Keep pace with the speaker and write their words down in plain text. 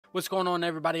What's going on,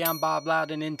 everybody? I'm Bob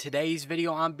Loud, and in today's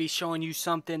video I'm be showing you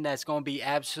something that's going to be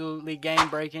absolutely game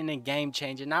breaking and game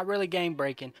changing. Not really game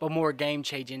breaking, but more game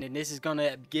changing. And this is going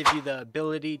to give you the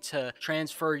ability to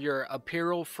transfer your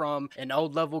apparel from an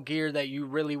old level gear that you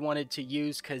really wanted to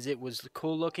use because it was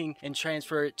cool looking, and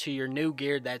transfer it to your new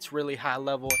gear that's really high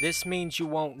level. This means you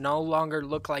won't no longer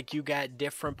look like you got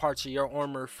different parts of your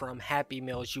armor from Happy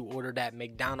Meals you ordered at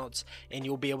McDonald's, and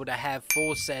you'll be able to have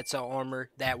full sets of armor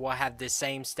that will have the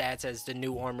same stats as the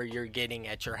new armor you're getting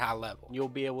at your high level. You'll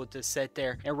be able to sit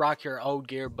there and rock your old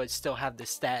gear but still have the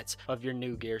stats of your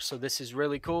new gear. So this is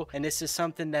really cool, and this is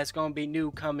something that's going to be new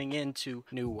coming into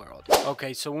New World.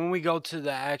 Okay, so when we go to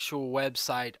the actual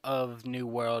website of New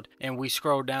World and we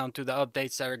scroll down through the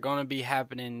updates that are going to be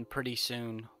happening pretty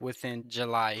soon within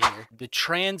July here, the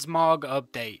transmog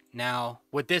update. Now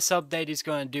what this update is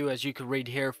going to do, as you can read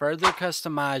here, further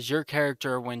customize your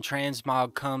character when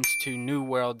transmog comes to New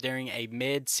World during a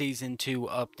mid-season 2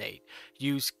 update.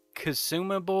 Use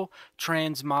consumable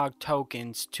transmog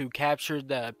tokens to capture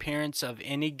the appearance of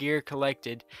any gear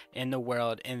collected in the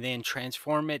world and then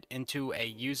transform it into a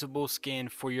usable skin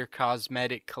for your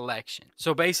cosmetic collection.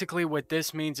 So basically what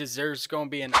this means is there's going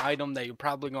to be an item that you're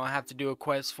probably going to have to do a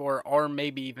quest for, or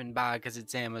maybe even buy because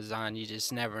it's Amazon, you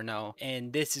just never know.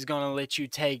 And this is going to let you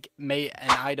take an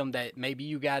item that maybe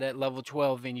you got at level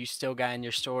 12 and you still got in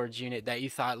your storage unit that you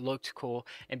thought looked cool,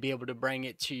 and be able to bring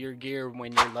it to your gear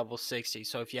when you're level 60.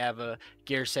 So if you have a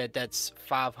gear set that's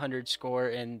 500 score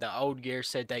and the old gear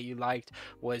set that you liked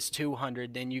was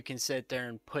 200, then you can sit there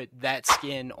and put that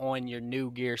skin on your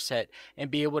new gear set and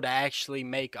be able to actually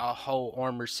make a whole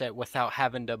armor set without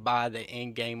having to buy the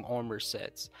in-game armor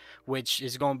sets, which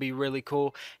is going to be really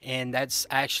cool, and that's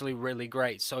actually really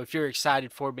great. So if you're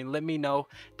excited for me, let me know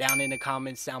down in the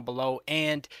comments down below.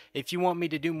 And if you want me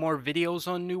to do more videos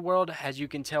on New World, as you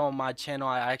can tell on my channel,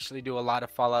 I actually do a lot of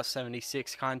Fallout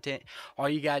 76 content. All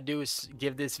you gotta do is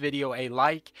give this video a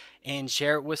like and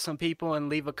share it with some people and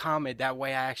leave a comment. That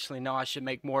way I actually know I should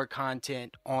make more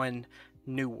content on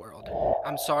New World.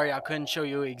 I'm sorry I couldn't show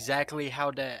you exactly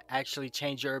how to actually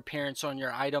change your appearance on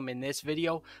your item in this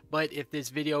video, but if this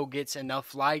video gets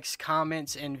enough likes,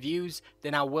 comments, and views,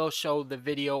 then I will show the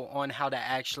video on how to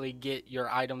actually get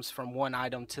your items from one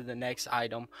item to the next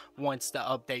item once the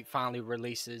update finally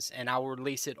releases, and I will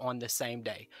release it on the same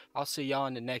day. I'll see y'all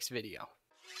in the next video.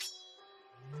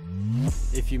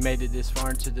 If you made it this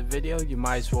far into the video, you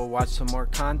might as well watch some more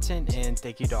content, and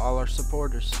thank you to all our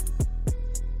supporters.